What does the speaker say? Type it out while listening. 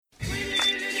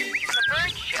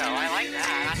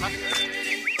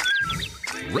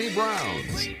Ray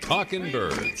Brown's Talkin'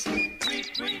 Birds.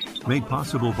 Made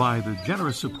possible by the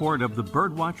generous support of the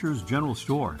Birdwatchers General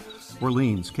Store,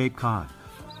 Orleans, Cape Cod.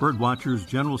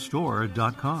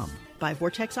 Birdwatchersgeneralstore.com. By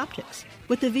Vortex Optics,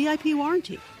 with the VIP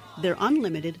warranty, their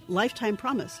unlimited lifetime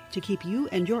promise to keep you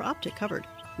and your optic covered.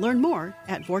 Learn more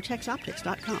at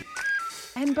vortexoptics.com.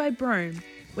 And by Brome,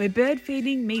 where bird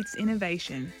feeding meets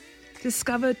innovation.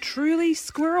 Discover truly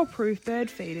squirrel-proof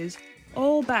bird feeders,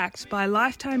 all backed by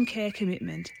lifetime care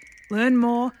commitment. Learn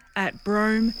more at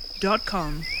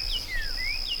brome.com.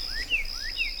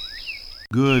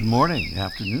 Good morning,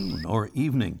 afternoon, or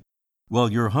evening.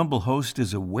 Well, your humble host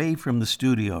is away from the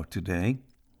studio today,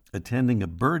 attending a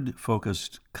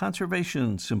bird-focused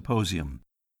conservation symposium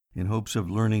in hopes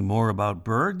of learning more about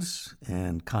birds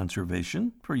and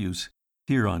conservation for use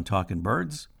here on Talkin'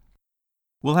 Birds.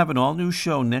 We'll have an all-new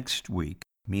show next week.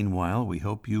 Meanwhile, we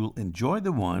hope you'll enjoy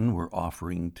the one we're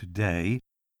offering today.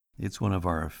 It's one of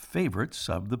our favorites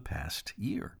of the past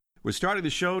year. We're starting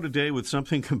the show today with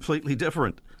something completely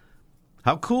different.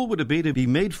 How cool would it be to be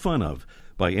made fun of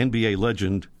by NBA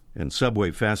legend and Subway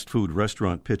fast food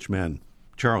restaurant pitchman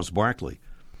Charles Barkley?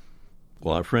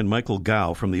 Well, our friend Michael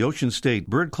Gow from the Ocean State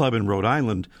Bird Club in Rhode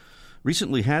Island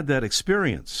recently had that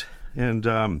experience,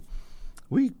 and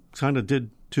we kind of did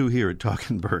too here at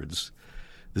Talkin' Birds.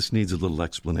 This needs a little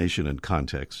explanation and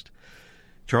context.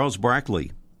 Charles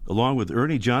Barkley, along with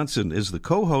Ernie Johnson, is the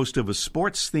co-host of a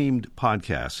sports-themed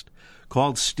podcast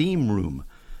called Steam Room,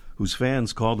 whose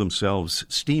fans call themselves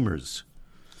Steamers.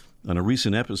 On a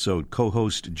recent episode,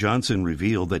 co-host Johnson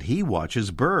revealed that he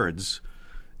watches birds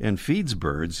and feeds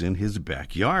birds in his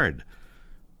backyard.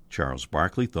 Charles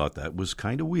Barkley thought that was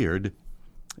kind of weird,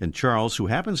 and Charles, who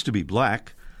happens to be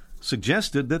black,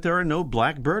 suggested that there are no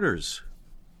black birders.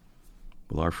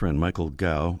 Well, our friend Michael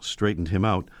Gow straightened him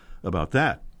out about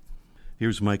that.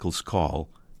 Here's Michael's call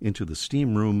into the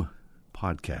Steam Room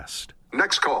podcast.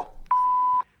 Next call.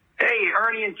 Hey,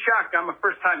 Ernie and Chuck. I'm a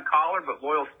first-time caller but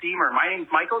loyal steamer. My name's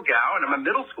Michael Gow, and I'm a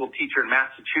middle school teacher in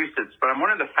Massachusetts, but I'm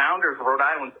one of the founders of Rhode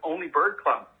Island's only bird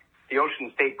club, the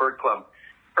Ocean State Bird Club.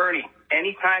 Ernie,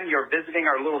 anytime you're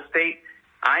visiting our little state,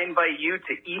 I invite you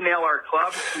to email our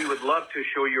club. We would love to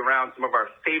show you around some of our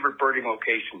favorite birding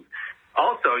locations.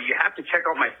 Also, you have to check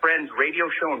out my friend's radio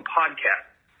show and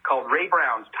podcast called Ray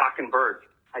Brown's Talkin' Birds.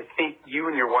 I think you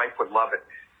and your wife would love it.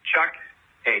 Chuck,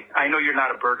 hey, I know you're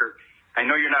not a birder. I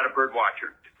know you're not a bird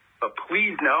watcher, but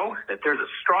please know that there's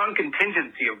a strong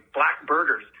contingency of black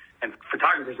birders and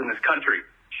photographers in this country.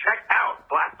 Check out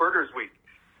Black Birders Week,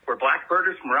 where black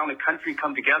birders from around the country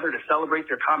come together to celebrate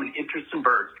their common interests in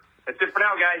birds. That's it for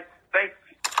now, guys. Thanks.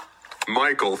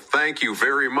 Michael, thank you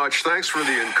very much. Thanks for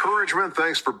the encouragement.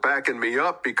 Thanks for backing me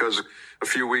up, because a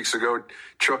few weeks ago,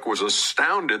 Chuck was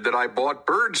astounded that I bought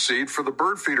bird seed for the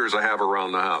bird feeders I have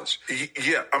around the house.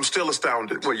 Yeah, I'm still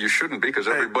astounded. Well, you shouldn't be, because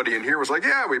everybody in here was like,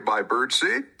 yeah, we buy bird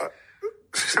seed.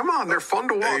 Come on, they're fun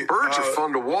to watch. Birds are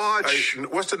fun to watch.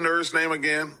 What's the nerd's name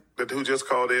again who just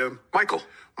called in? Michael.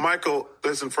 Michael,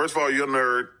 listen, first of all, you're a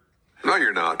nerd. No,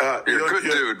 you're not. You're a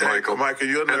good dude, Michael. Michael,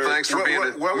 you're a nerd. And thanks for being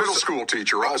a middle school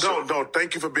teacher also. No,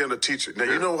 thank you for being a teacher. Now,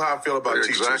 you know how I feel about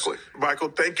teachers. Exactly. Michael,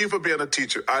 thank you for being a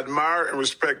teacher. I admire and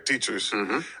respect teachers.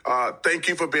 Mm-hmm. Thank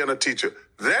you for being a teacher.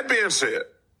 That being said,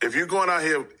 if you're going out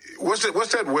here, what's that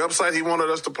website he wanted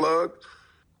us to plug?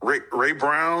 Ray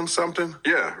Brown something?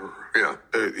 Yeah.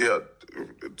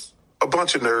 It's a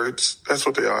bunch of nerds. That's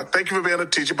what they are. Thank you for being a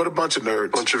teacher, but a bunch of nerds. A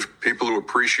bunch of people who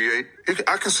appreciate.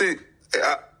 I can see...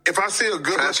 If I see a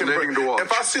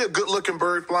good-looking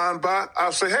bird flying by,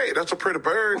 I'll say, "Hey, that's a pretty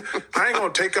bird." I ain't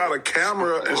gonna take out a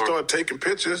camera and start taking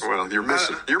pictures. Well, you're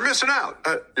missing out.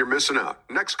 You're missing out.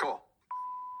 Next call.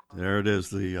 There it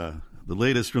is, the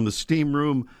latest from the Steam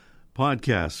Room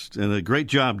podcast, and a great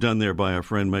job done there by our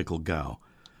friend Michael Gow.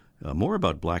 More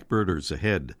about blackbirders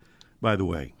ahead. By the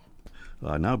way,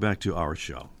 now back to our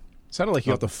show. Sounded like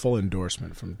you got the full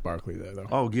endorsement from Barkley there, though.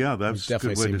 Oh, yeah, that's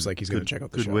definitely seems like he's going to check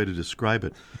out the show. Good way to describe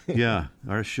it. Yeah,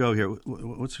 our show here.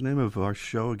 What's the name of our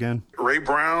show again? Ray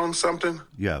Brown something?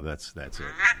 Yeah, that's it.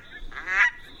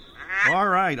 All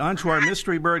right, on to our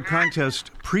Mystery Bird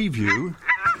Contest preview.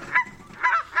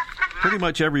 Pretty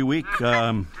much every week,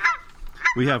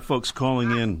 we have folks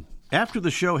calling in after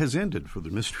the show has ended for the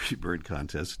Mystery Bird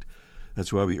Contest.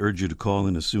 That's why we urge you to call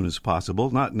in as soon as possible.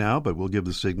 Not now, but we'll give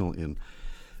the signal in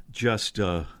just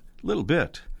a little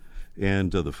bit, and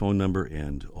the phone number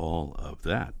and all of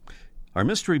that. Our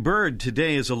mystery bird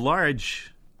today is a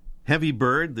large, heavy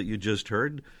bird that you just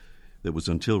heard that was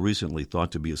until recently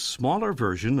thought to be a smaller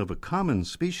version of a common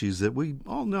species that we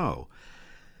all know.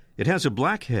 It has a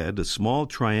black head, a small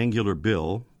triangular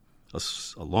bill, a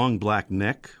long black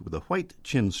neck with a white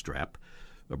chin strap,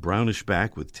 a brownish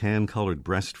back with tan-colored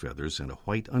breast feathers and a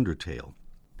white undertail.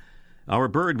 Our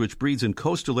bird, which breeds in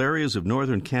coastal areas of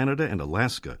northern Canada and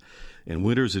Alaska and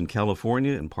winters in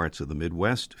California and parts of the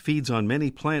Midwest, feeds on many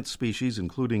plant species,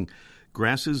 including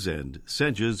grasses and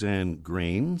sedges and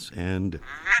grains and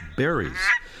berries.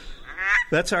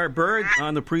 That's our bird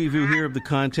on the preview here of the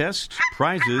contest.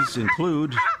 Prizes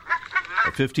include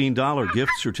a $15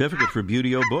 gift certificate for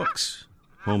Buteo Books,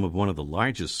 home of one of the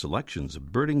largest selections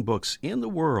of birding books in the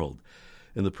world,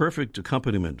 and the perfect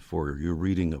accompaniment for your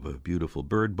reading of a beautiful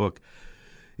bird book.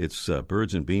 It's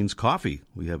Birds and Beans coffee.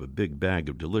 We have a big bag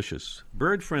of delicious,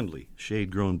 bird-friendly,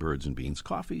 shade-grown Birds and Beans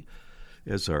coffee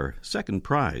as our second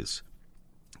prize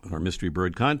on our Mystery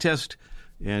Bird Contest,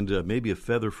 and maybe a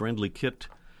feather-friendly kit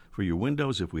for your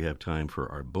windows if we have time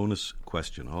for our bonus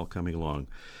question, all coming along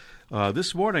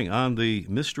this morning on the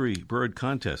Mystery Bird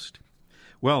Contest.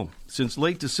 Well, since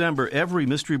late December, every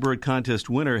Mystery Bird Contest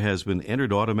winner has been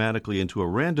entered automatically into a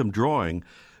random drawing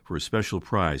for a special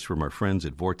prize from our friends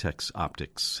at Vortex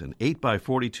Optics, an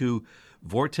 8x42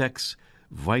 Vortex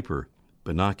Viper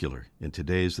binocular. And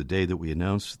today is the day that we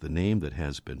announce the name that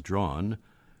has been drawn,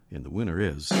 and the winner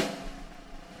is... It's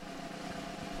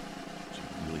a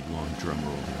really long drum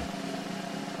roll here.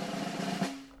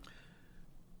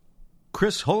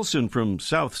 Chris Holson from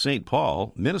South St.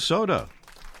 Paul, Minnesota.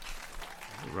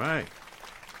 All right.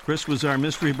 Chris was our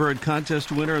Mystery Bird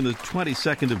Contest winner on the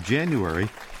 22nd of January.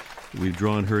 We've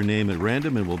drawn her name at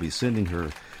random, and we'll be sending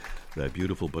her that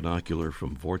beautiful binocular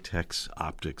from Vortex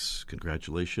Optics.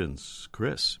 Congratulations,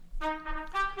 Chris.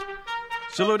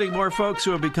 Saluting more folks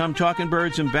who have become Talking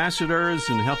Birds ambassadors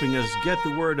and helping us get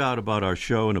the word out about our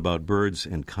show and about birds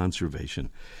and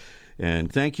conservation.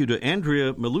 And thank you to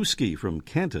Andrea Maluski from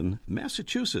Canton,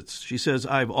 Massachusetts. She says,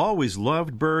 I've always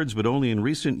loved birds, but only in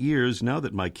recent years, now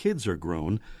that my kids are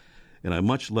grown and I'm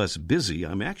much less busy,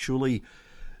 I'm actually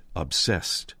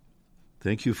obsessed.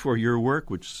 Thank you for your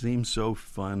work, which seems so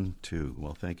fun, too.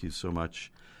 Well, thank you so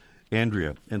much,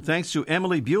 Andrea. And thanks to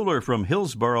Emily Bueller from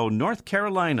Hillsborough, North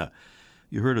Carolina.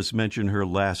 You heard us mention her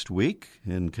last week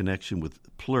in connection with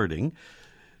flirting.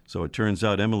 So it turns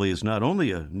out Emily is not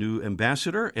only a new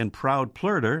ambassador and proud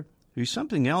flirter, she's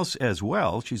something else as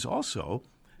well. She's also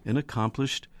an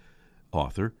accomplished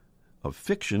author of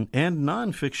fiction and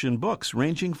nonfiction books,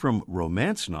 ranging from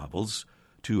romance novels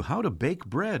to how to bake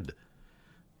bread.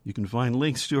 You can find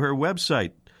links to her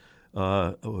website,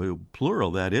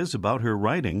 plural that is, about her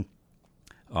writing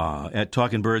at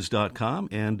talkingbirds.com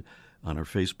and on our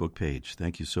Facebook page.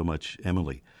 Thank you so much,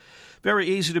 Emily. Very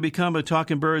easy to become a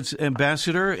Talking Birds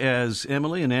ambassador, as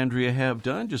Emily and Andrea have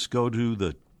done. Just go to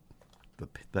the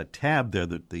tab there,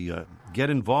 the Get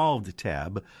Involved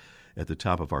tab at the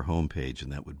top of our homepage,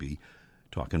 and that would be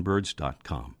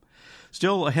talkingbirds.com.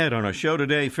 Still ahead on our show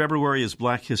today, February is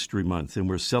Black History Month, and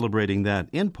we're celebrating that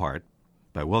in part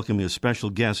by welcoming a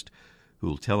special guest who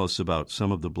will tell us about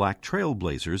some of the black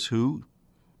trailblazers who,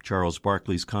 Charles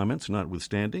Barkley's comments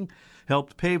notwithstanding,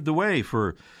 helped pave the way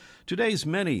for today's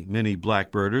many, many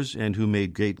blackbirders and who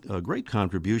made great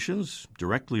contributions,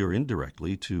 directly or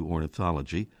indirectly, to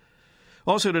ornithology.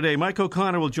 Also today, Mike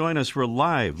O'Connor will join us for a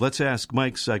live Let's Ask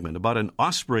Mike segment about an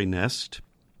osprey nest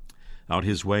out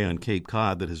his way on Cape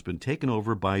Cod that has been taken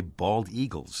over by bald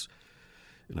eagles.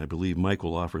 And I believe Mike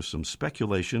will offer some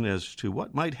speculation as to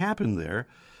what might happen there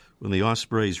when the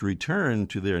ospreys return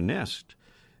to their nest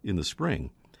in the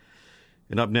spring.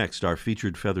 And up next, our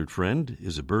featured feathered friend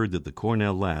is a bird that the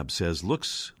Cornell Lab says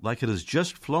looks like it has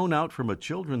just flown out from a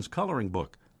children's coloring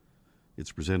book.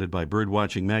 It's presented by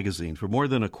Birdwatching Magazine. For more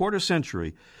than a quarter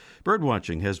century,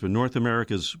 Birdwatching has been North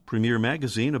America's premier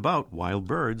magazine about wild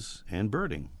birds and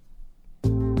birding.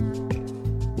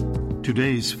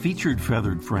 Today's featured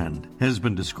feathered friend has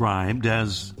been described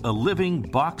as a living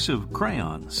box of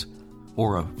crayons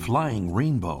or a flying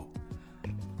rainbow.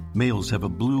 Males have a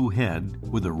blue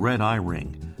head with a red eye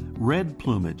ring, red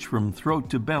plumage from throat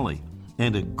to belly,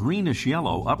 and a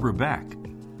greenish-yellow upper back.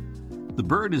 The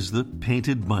bird is the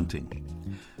painted bunting.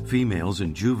 Females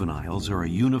and juveniles are a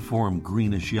uniform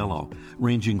greenish-yellow,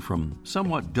 ranging from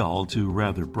somewhat dull to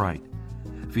rather bright.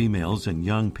 Females and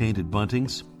young painted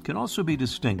buntings can also be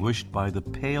distinguished by the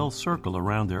pale circle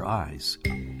around their eyes.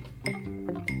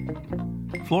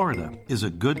 Florida is a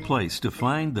good place to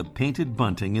find the painted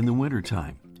bunting in the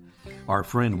wintertime. Our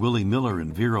friend Willie Miller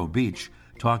in Vero Beach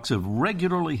talks of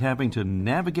regularly having to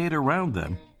navigate around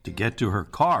them to get to her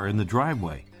car in the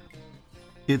driveway.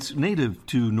 It's native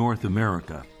to North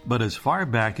America, but as far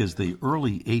back as the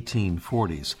early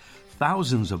 1840s,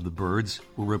 thousands of the birds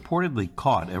were reportedly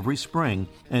caught every spring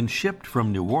and shipped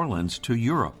from New Orleans to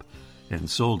Europe and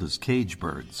sold as cage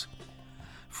birds.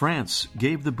 France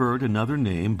gave the bird another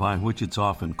name by which it's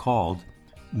often called,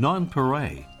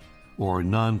 nonpareil, or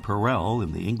nonpareil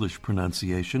in the English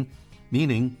pronunciation,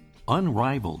 meaning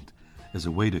unrivaled, as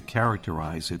a way to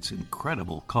characterize its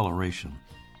incredible coloration.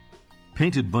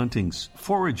 Painted buntings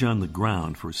forage on the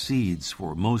ground for seeds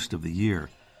for most of the year,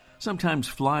 sometimes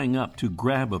flying up to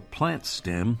grab a plant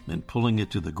stem and pulling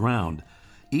it to the ground,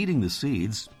 eating the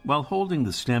seeds while holding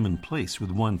the stem in place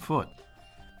with one foot.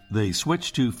 They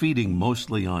switch to feeding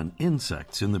mostly on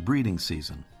insects in the breeding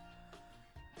season.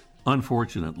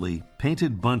 Unfortunately,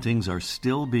 painted buntings are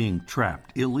still being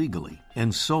trapped illegally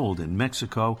and sold in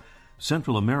Mexico,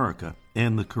 Central America,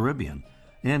 and the Caribbean,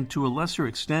 and to a lesser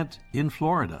extent in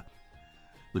Florida.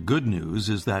 The good news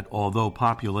is that although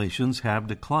populations have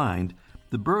declined,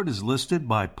 the bird is listed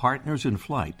by Partners in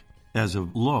Flight as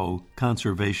of low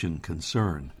conservation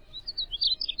concern.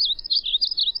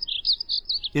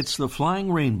 It's the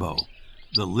flying rainbow,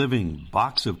 the living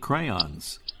box of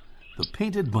crayons, the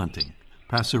painted bunting,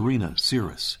 Passerina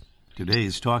cirrus.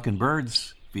 Today's Talkin'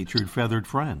 Birds featured feathered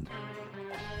friend.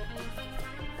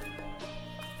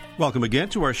 Welcome again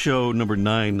to our show number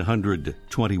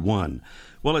 921.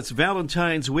 Well, it's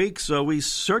Valentine's week, so we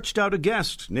searched out a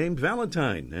guest named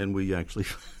Valentine, and we actually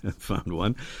found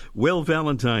one. Will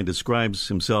Valentine describes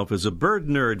himself as a bird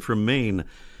nerd from Maine,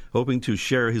 hoping to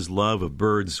share his love of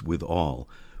birds with all.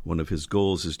 One of his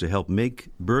goals is to help make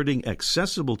birding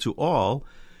accessible to all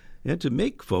and to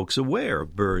make folks aware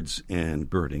of birds and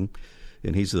birding.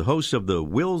 And he's the host of the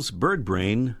Will's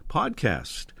Birdbrain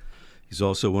podcast. He's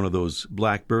also one of those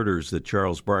black birders that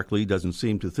Charles Barkley doesn't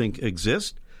seem to think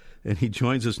exist. And he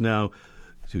joins us now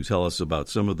to tell us about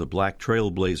some of the black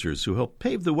trailblazers who helped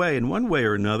pave the way in one way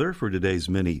or another for today's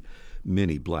many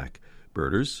black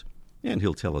birders. And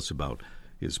he'll tell us about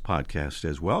his podcast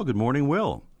as well. Good morning,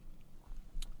 Will.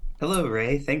 Hello,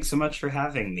 Ray. Thanks so much for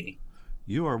having me.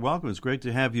 You are welcome. It's great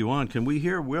to have you on. Can we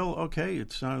hear Will? Okay,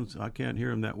 it sounds, I can't hear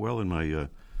him that well in my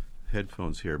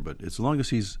headphones here, but as long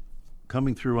as he's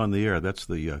coming through on the air, that's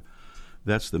the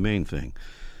main thing.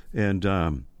 And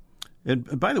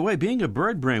by the way, being a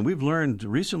bird brain, we've learned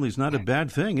recently is not a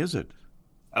bad thing, is it?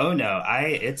 Oh no,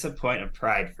 it's a point of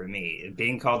pride for me.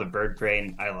 Being called a bird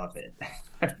brain, I love it.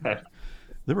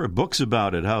 There were books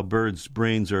about it, how birds'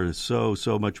 brains are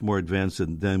so much more advanced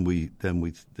than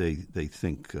they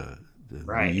think.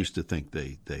 Right. We used to think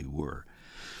they were.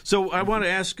 So I want to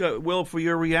ask Will for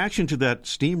your reaction to that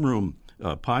Steam Room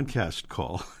podcast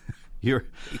call. You're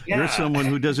someone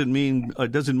who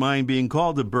doesn't mind being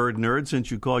called a bird nerd, since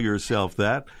you call yourself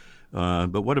that.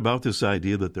 But what about this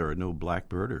idea that there are no black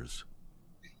birders?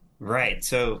 Right.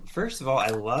 So first of all, I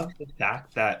love the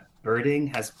fact that birding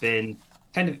has been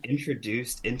kind of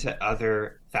introduced into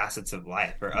other facets of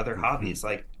life or other hobbies.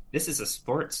 Like, this is a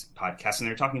sports podcast and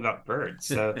they're talking about birds.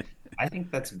 So I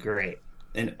think that's great.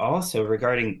 And also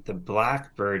regarding the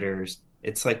black birders,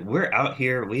 it's like, we're out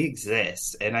here, we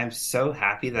exist. And I'm so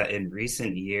happy that in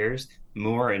recent years,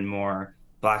 more and more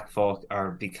black folk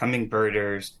are becoming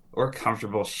birders or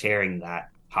comfortable sharing that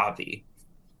hobby.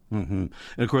 Mm-hmm.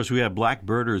 And of course, we have Black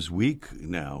Birders Week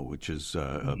now, which has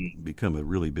become a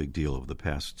really big deal over the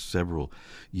past several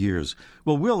years.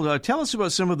 Well, Will, tell us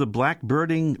about some of the black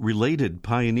birding related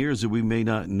pioneers that we may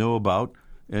not know about,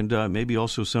 and maybe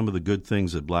also some of the good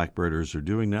things that black birders are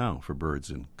doing now for birds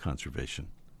and conservation.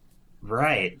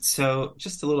 Right. So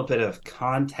just a little bit of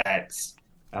context.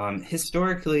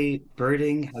 Historically,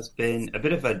 birding has been a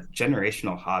bit of a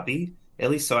generational hobby. At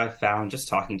least so I've found just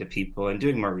talking to people and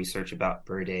doing more research about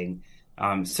birding.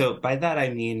 So by that, I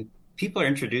mean, people are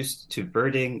introduced to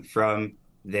birding from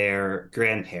their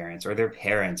grandparents or their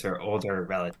parents or older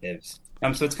relatives.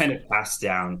 So it's kind of passed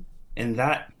down. And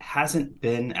that hasn't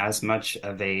been as much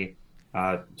of a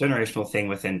generational thing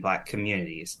within Black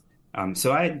communities.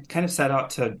 So I kind of set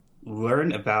out to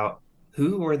learn about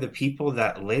who were the people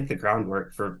that laid the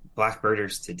groundwork for Black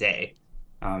birders today.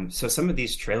 So some of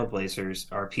these trailblazers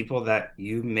are people that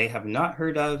you may have not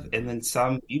heard of, and then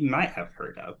some you might have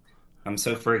heard of.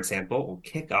 So for example, we'll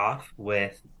kick off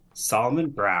with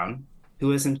Solomon Brown,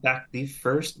 who is in fact the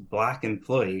first Black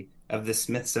employee of the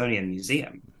Smithsonian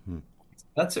Museum. Mm-hmm.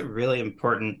 That's a really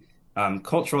important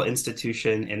cultural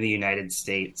institution in the United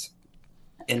States.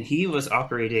 And he was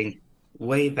operating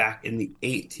way back in the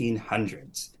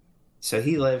 1800s. So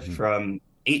he lived from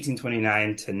 1829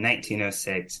 to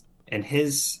 1906. And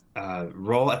his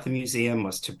role at the museum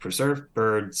was to preserve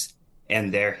birds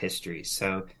and their history.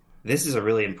 So this is a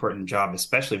really important job,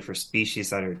 especially for species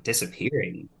that are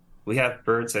disappearing. We have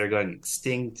birds that are going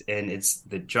extinct, and it's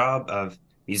the job of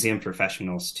museum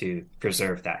professionals to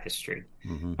preserve that history.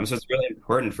 Mm-hmm. So it's really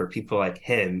important for people like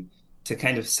him to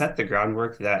kind of set the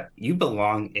groundwork that you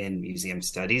belong in museum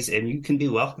studies and you can be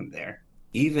welcome there,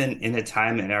 even in a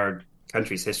time in our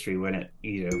country's history when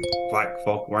Black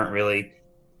folk weren't really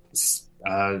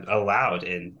allowed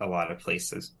in a lot of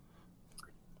places.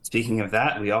 Speaking of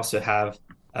that, we also have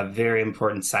a very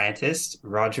important scientist,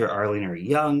 Roger Arliner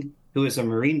Young, who is a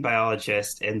marine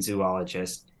biologist and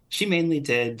zoologist. She mainly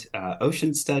did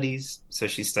ocean studies, so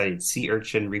she studied sea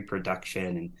urchin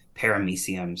reproduction and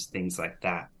parameciums, things like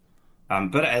that.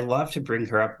 But I love to bring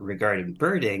her up regarding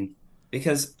birding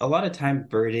because a lot of time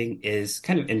birding is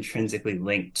kind of intrinsically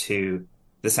linked to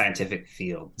the scientific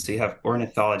field. So you have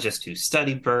ornithologists who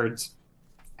study birds,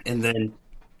 and then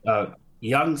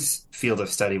Young's field of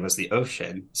study was the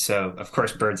ocean. So, of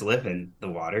course, birds live in the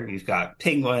water. You've got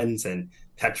penguins and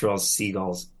petrels,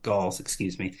 seagulls, gulls,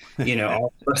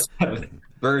 all sorts of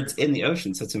birds in the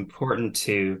ocean. So it's important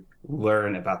to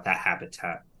learn about that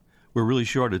habitat. We're really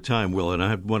short of time, Will, and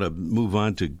I want to move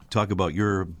on to talk about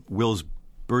your Will's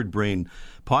Birdbrain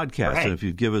podcast. Right. And if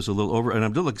you'd give us a little and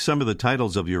I'm looking at some of the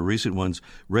titles of your recent ones: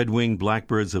 Red-winged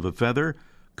blackbirds of a feather,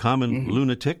 Common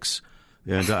lunatics,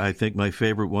 and I think my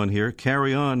favorite one here,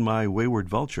 Carry On, My Wayward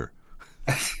Vulture.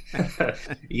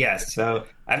 Yes, so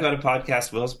I've got a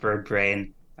podcast, Will's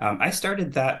Birdbrain. I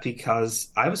started that because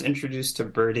I was introduced to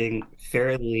birding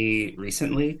fairly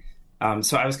recently.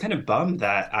 So I was kind of bummed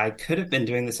that I could have been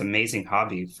doing this amazing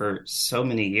hobby for so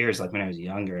many years, like when I was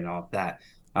younger and all of that.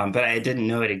 But I didn't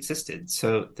know it existed.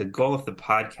 So the goal of the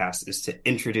podcast is to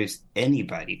introduce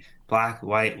anybody, black,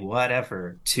 white,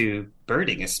 whatever, to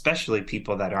birding, especially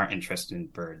people that aren't interested in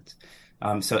birds.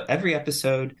 So every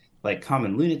episode, like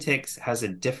Common Lunatics, has a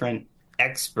different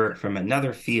expert from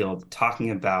another field talking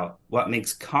about what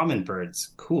makes common birds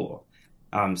cool.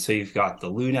 So you've got the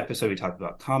loon episode, we talked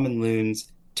about common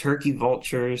loons, turkey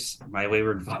vultures, My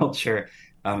Wayward Vulture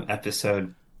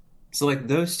episode. So like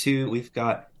those two, we've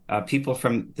got people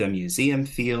from the museum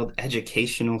field,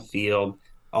 educational field,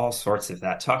 all sorts of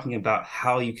that, talking about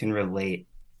how you can relate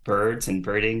birds and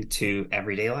birding to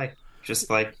everyday life, just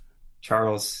like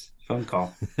Charles' phone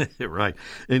call. Right.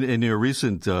 In your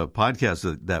recent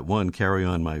podcast, that one, Carry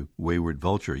On, My Wayward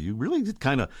Vulture, you really did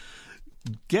kind of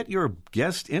get your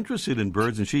guest interested in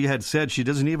birds, and she had said she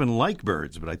doesn't even like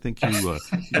birds, but I think you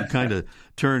kind of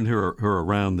turned her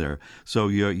around there. So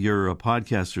your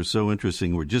podcasts are so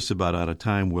interesting. We're just about out of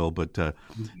time, Will, but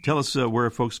tell us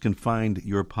where folks can find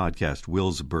your podcast,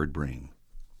 Will's Birdbrain.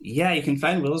 Yeah, you can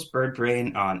find Will's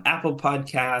Birdbrain on Apple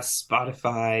Podcasts,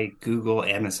 Spotify, Google,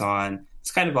 Amazon. It's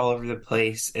kind of all over the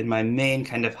place, and my main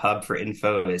kind of hub for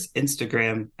info is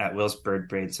Instagram at Will's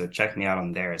Birdbrain, so check me out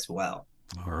on there as well.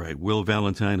 All right. Will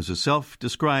Valentine is a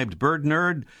self-described bird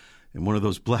nerd and one of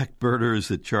those black birders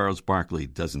that Charles Barkley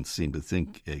doesn't seem to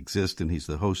think exist, and he's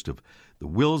the host of the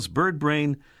Will's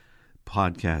Birdbrain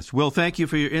podcast. Will, thank you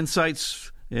for your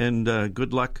insights, and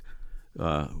good luck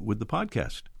with the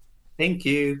podcast. Thank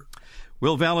you.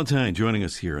 Will Valentine joining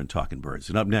us here on Talking Birds.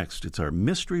 And up next, it's our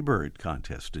Mystery Bird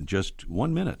contest in just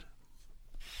 1 minute.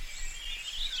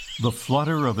 The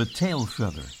flutter of a tail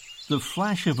feather, the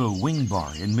flash of a wing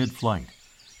bar in mid-flight.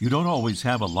 You don't always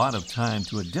have a lot of time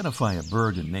to identify a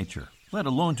bird in nature, let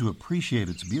alone to appreciate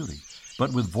its beauty.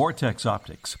 But with Vortex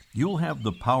Optics, you'll have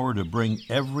the power to bring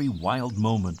every wild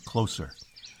moment closer.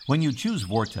 When you choose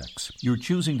Vortex, you're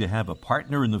choosing to have a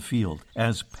partner in the field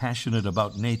as passionate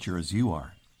about nature as you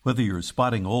are. Whether you're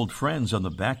spotting old friends on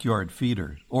the backyard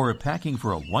feeder or packing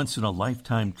for a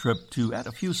once-in-a-lifetime trip to add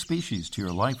a few species to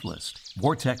your life list,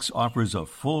 Vortex offers a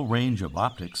full range of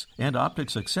optics and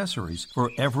optics accessories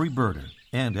for every birder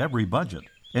and every budget.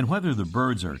 And whether the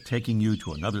birds are taking you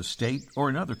to another state or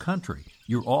another country,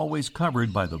 you're always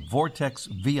covered by the Vortex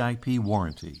VIP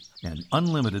warranty, an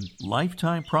unlimited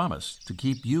lifetime promise to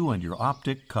keep you and your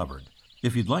optic covered.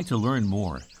 If you'd like to learn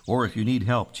more, or if you need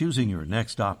help choosing your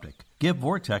next optic, give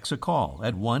Vortex a call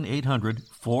at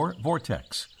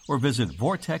 1-800-4VORTEX or visit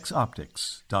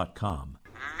vortexoptics.com.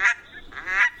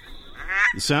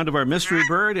 The sound of our mystery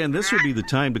bird, and this would be the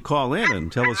time to call in and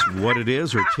tell us what it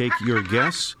is or take your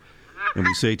guess. And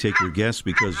we say take your guess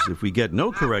because if we get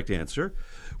no correct answer,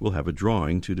 we'll have a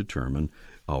drawing to determine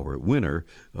our winner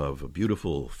of a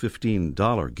beautiful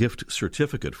 $15 gift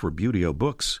certificate for Buteo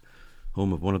Books,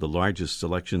 home of one of the largest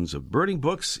selections of birding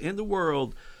books in the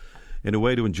world, and a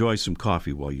way to enjoy some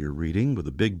coffee while you're reading with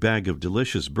a big bag of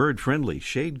delicious bird-friendly,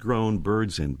 shade-grown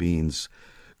birds and beans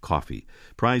coffee.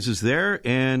 Prizes there,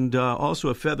 and also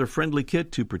a feather-friendly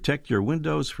kit to protect your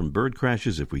windows from bird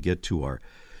crashes if we get to our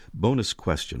bonus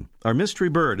question. Our mystery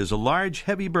bird is a large,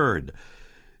 heavy bird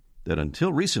that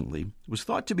until recently was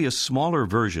thought to be a smaller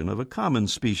version of a common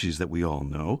species that we all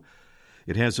know.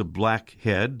 It has a black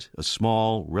head, a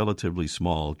small, relatively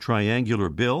small, triangular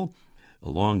bill, a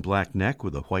long black neck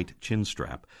with a white chin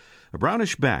strap, a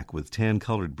brownish back with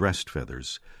tan-colored breast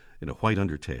feathers, and a white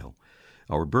undertail.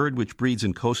 Our bird, which breeds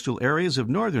in coastal areas of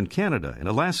northern Canada and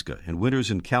Alaska and winters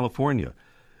in California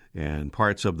and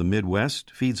parts of the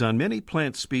Midwest, feeds on many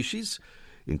plant species,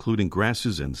 including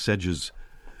grasses and sedges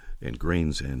and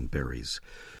grains and berries.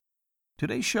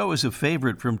 Today's show is a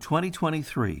favorite from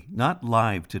 2023, not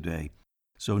live today,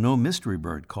 so no mystery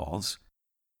bird calls.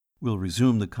 We'll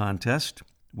resume the contest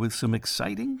with some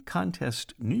exciting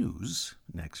contest news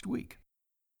next week.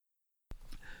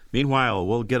 Meanwhile,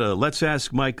 we'll get a Let's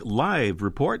Ask Mike live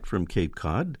report from Cape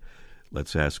Cod.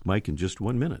 Let's Ask Mike in just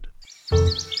 1 minute.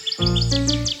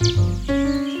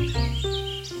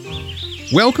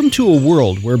 Welcome to a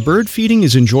world where bird feeding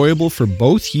is enjoyable for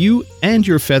both you and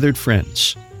your feathered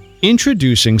friends.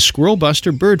 Introducing Squirrel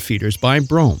Buster Bird Feeders by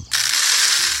Brome.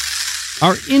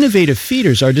 Our innovative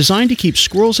feeders are designed to keep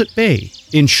squirrels at bay,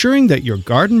 ensuring that your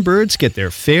garden birds get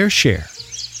their fair share.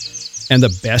 And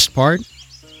the best part?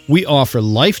 We offer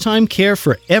lifetime care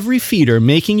for every feeder,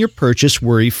 making your purchase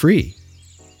worry-free.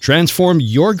 Transform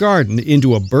your garden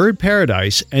into a bird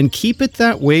paradise and keep it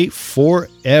that way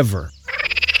forever.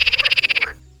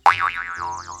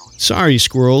 Sorry,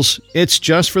 squirrels, it's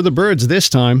just for the birds this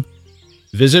time.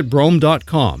 Visit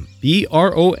Brome.com,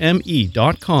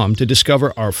 BROME.com, to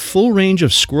discover our full range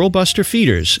of Squirrel Buster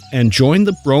feeders and join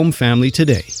the Brome family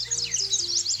today.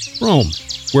 Brome,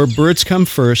 where birds come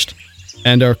first,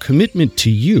 and our commitment to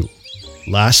you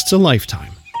lasts a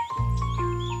lifetime.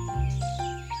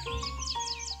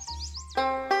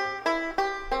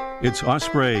 It's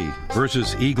Osprey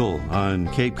versus Eagle on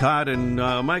Cape Cod, and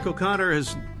Mike O'Connor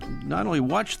has not only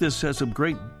watched this, has some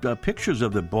great pictures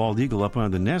of the bald eagle up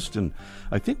on the nest, and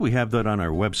I think we have that on our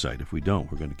website. If we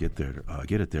don't, we're going to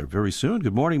get it there very soon.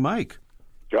 Good morning, Mike.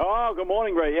 Oh, good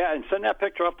morning, Ray. Yeah, and send that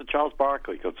picture off to Charles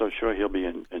Barkley, because I'm sure he'll be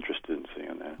interested in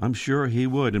seeing that. I'm sure he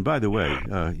would. And by the way,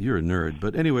 you're a nerd.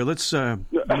 But anyway, let's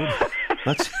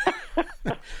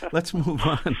move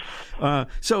on.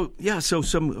 So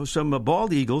some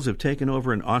bald eagles have taken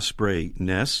over an osprey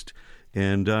nest,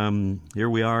 and here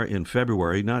we are in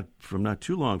February. Not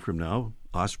too long from now,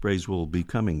 ospreys will be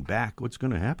coming back. What's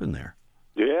going to happen there?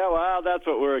 Yeah, well, that's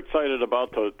what we're excited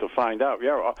about to find out.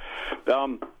 Yeah,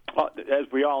 as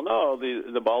we all know,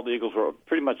 the bald eagles were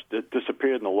pretty much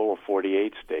disappeared in the lower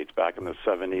 48 states back in the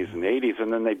 70s and 80s,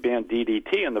 and then they banned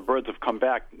DDT, and the birds have come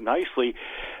back nicely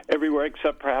everywhere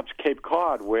except perhaps Cape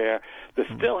Cod, where there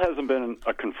still hasn't been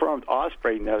a confirmed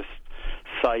osprey nest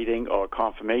sighting or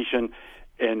confirmation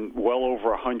in well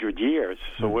over 100 years.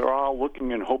 So we're all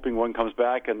looking and hoping one comes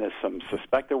back, and there's some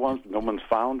suspected ones. No one's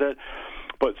found it.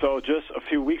 But so just a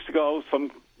few weeks ago, some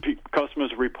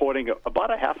customers are reporting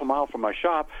about a half a mile from my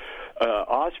shop,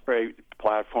 osprey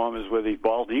platform is where these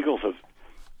bald eagles have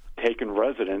taken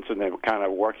residence, and they were kind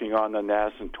of working on the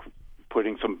nest and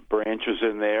putting some branches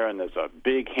in there, and there's a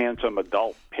big, handsome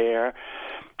adult pair,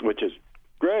 which is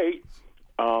great.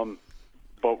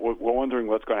 But we're wondering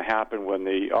what's going to happen when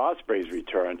the ospreys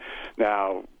return.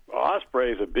 Now,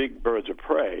 ospreys are big birds of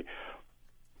prey,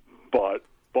 but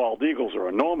bald eagles are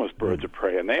enormous birds of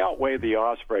prey, and they outweigh the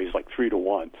ospreys like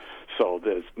 3-1. So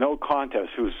there's no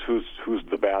contest who's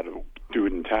the bad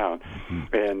dude in town.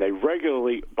 And they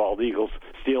regularly, bald eagles,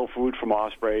 steal food from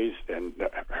ospreys and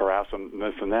harass them,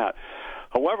 this and that.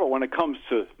 However, when it comes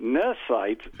to nest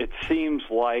sites, it seems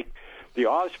like the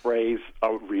ospreys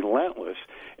are relentless,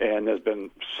 and there's been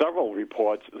several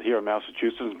reports here in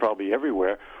Massachusetts and probably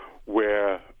everywhere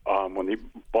where when the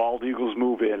bald eagles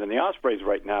move in, and the ospreys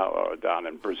right now are down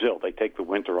in Brazil. They take the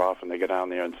winter off, and they go down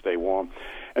there and stay warm.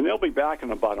 And they'll be back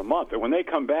in about a month. And when they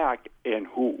come back, and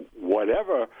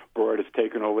whatever bird has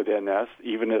taken over their nest,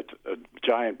 even if it's a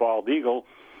giant bald eagle,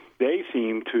 they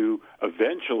seem to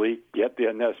eventually get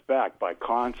their nest back by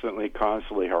constantly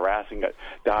harassing it,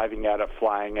 diving at it,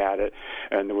 flying at it.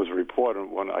 And there was a report on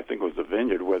one, I think it was the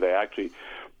Vineyard, where they actually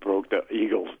broke the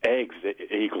eagle's eggs. The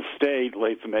eagle stayed,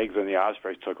 laid some eggs, and the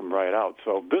ospreys took them right out.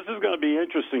 So this is going to be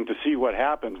interesting to see what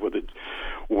happens with it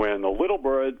when the little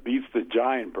bird beats the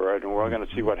giant bird, and we're going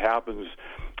to see what happens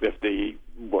if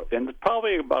and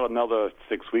probably about another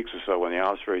 6 weeks or so when the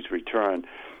ospreys return.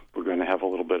 We're going to have a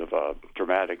little bit of a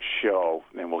dramatic show,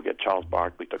 and we'll get Charles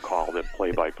Barkley to call it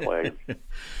play-by-play.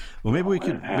 Well, maybe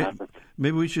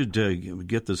we should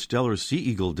get the Stellar Sea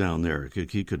Eagle down there.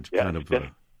 He could kind of.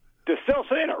 They're still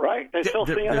seeing it, right? They're still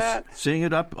seeing that. Seeing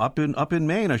it up in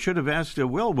Maine. I should have asked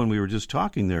Will when we were just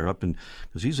talking there,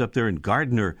 because he's up there in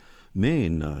Gardner,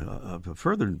 Maine.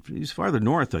 He's farther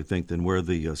north, I think, than where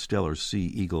the Stellar Sea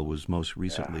Eagle was most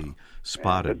recently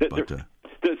spotted.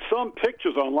 There's so some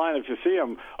pictures online, if you see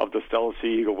them, of the Steller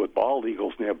sea eagle with bald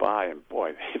eagles nearby, and boy,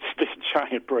 it's these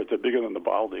giant birds. They're bigger than the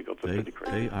bald eagles. It's pretty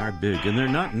crazy. They are big, and they're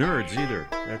not nerds either.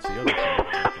 That's the other thing.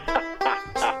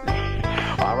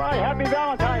 All right, happy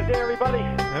Valentine's Day, everybody.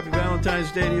 Happy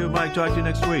Valentine's Day to you, Mike. Talk to you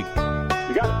next week.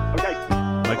 You got it. Okay.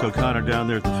 Mike O'Connor down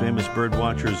there at the famous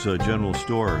Birdwatchers General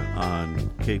Store on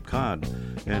Cape Cod.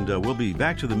 And we'll be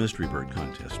back to the Mystery Bird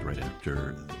Contest right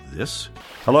after this.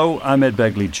 Hello, I'm Ed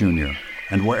Begley Jr.,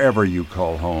 and wherever you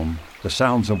call home, the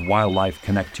sounds of wildlife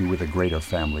connect you with a greater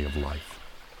family of life.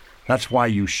 That's why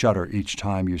you shudder each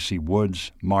time you see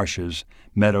woods, marshes,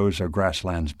 meadows, or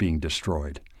grasslands being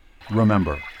destroyed.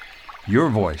 Remember, your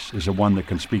voice is the one that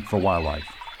can speak for wildlife.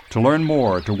 To learn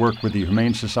more or to work with the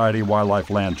Humane Society Wildlife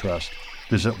Land Trust,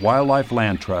 visit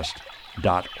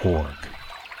wildlifelandtrust.org.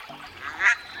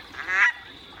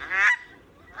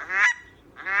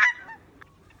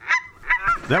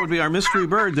 That would be our mystery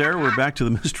bird there. We're back to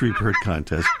the Mystery Bird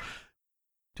Contest.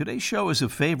 Today's show is a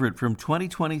favorite from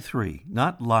 2023,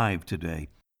 not live today,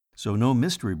 so no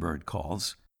mystery bird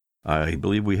calls. I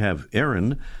believe we have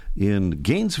Aaron in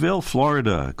Gainesville,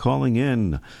 Florida, calling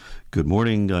in. Good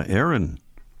morning, Aaron.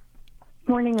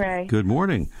 Morning, Ray. Good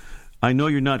morning. I know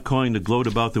you're not calling to gloat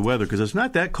about the weather because it's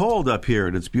not that cold up here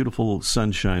and it's beautiful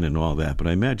sunshine and all that, but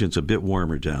I imagine it's a bit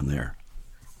warmer down there.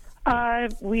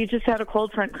 We just had a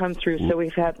cold front come through, so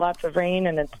we've had lots of rain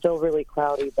and it's still really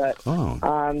cloudy, but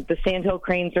the sandhill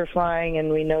cranes are flying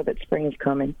and we know that spring is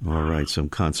coming. All right, some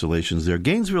consolations there.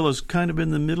 Gainesville is kind of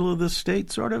in the middle of the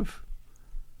state, sort of?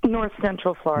 North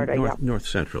Central Florida, yeah. North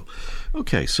Central.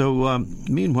 Okay, so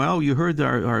meanwhile, you heard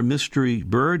our mystery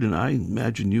bird, and I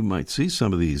imagine you might see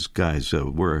some of these guys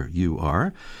where you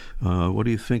are. What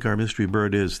do you think our mystery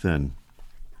bird is then?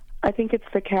 I think it's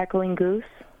the cackling goose.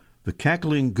 The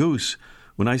cackling goose.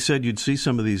 When I said you'd see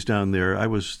some of these down there, I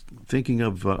was thinking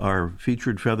of our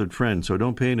featured feathered friend, so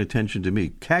don't pay any attention to me.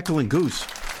 Cackling goose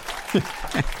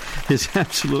is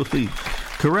absolutely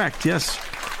correct, yes.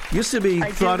 Used to be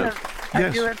thought of... I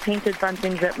do have painted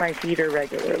buntings at my feeder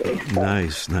regularly. So.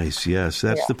 Nice, yes.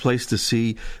 That's the place to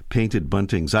see painted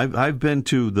buntings. I've been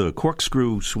to the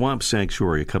Corkscrew Swamp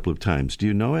Sanctuary a couple of times. Do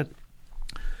you know it?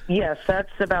 Yes,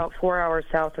 that's about 4 hours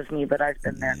south of me, but I've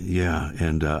been there. Yeah,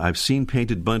 and I've seen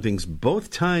painted buntings both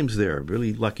times there.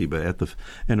 Really lucky, but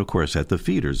and of course at the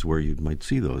feeders where you might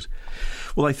see those.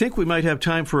 Well, I think we might have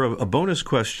time for a bonus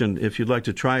question if you'd like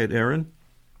to try it, Aaron.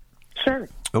 Sure.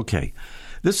 Okay.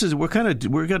 We've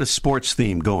got a sports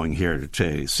theme going here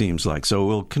today, it seems like, so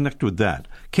we'll connect with that.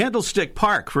 Candlestick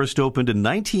Park first opened in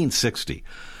 1960.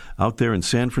 Out there in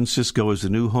San Francisco is the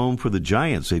new home for the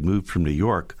Giants. They'd moved from New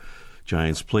York.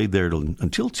 Giants played there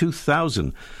until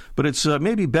 2000, but it's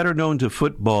maybe better known to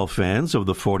football fans of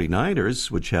the 49ers,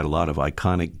 which had a lot of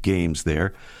iconic games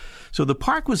there. So the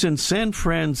park was in San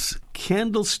Fran's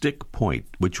Candlestick Point,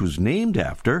 which was named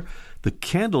after the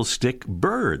candlestick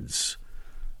birds.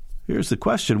 Here's the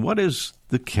question. What is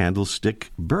the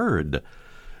candlestick bird?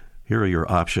 Here are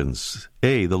your options.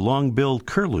 A, the long-billed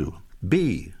curlew.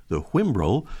 B, the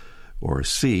whimbrel. Or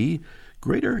C,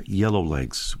 greater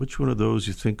yellowlegs. Which one of those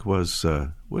you think was,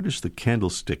 what is the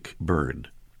candlestick bird?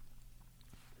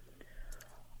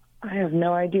 I have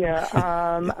no idea.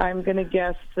 I'm going to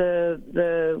guess the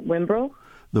whimbrel.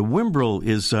 The whimbrel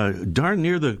is darn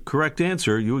near the correct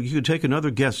answer. You could take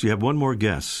another guess. You have one more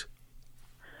guess.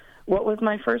 What was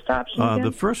my first option again?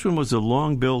 The first one was the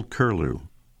long-billed curlew.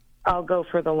 I'll go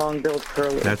for the long-billed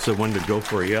curlew. That's the one to go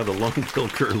for, yeah, the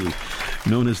long-billed curlew,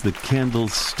 known as the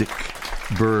candlestick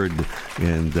bird,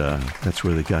 and that's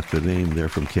where they got the name there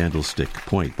from Candlestick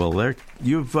Point. Well, there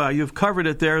you've covered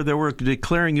it there. We're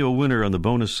declaring you a winner on the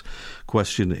bonus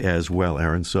question as well,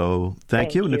 Aaron. So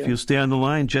thank you. And if you stay on the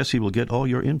line, Jesse will get all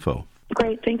your info.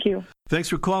 Great, thank you. Thanks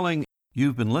for calling.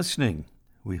 You've been listening,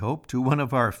 we hope, to one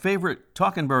of our favorite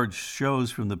Talkin' Birds shows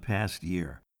from the past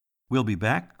year. We'll be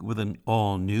back with an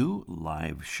all-new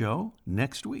live show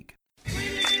next week. The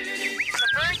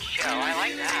Bird Show, I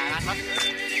like that. I love it.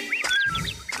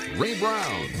 Ray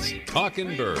Brown's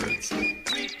Talkin' Birds.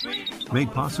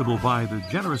 Made possible by the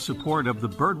generous support of the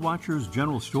Birdwatchers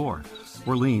General Store,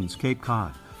 Orleans, Cape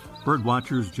Cod.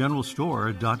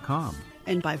 Birdwatchersgeneralstore.com.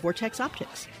 And by Vortex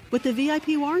Optics, with the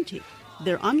VIP warranty,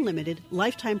 their unlimited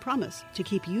lifetime promise to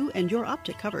keep you and your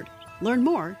optic covered. Learn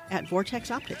more at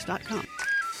vortexoptics.com.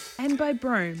 And by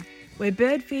Brome, where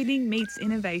bird feeding meets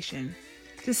innovation.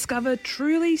 Discover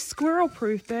truly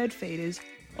squirrel-proof bird feeders,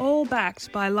 all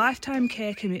backed by lifetime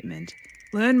care commitment.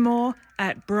 Learn more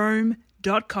at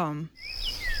brome.com.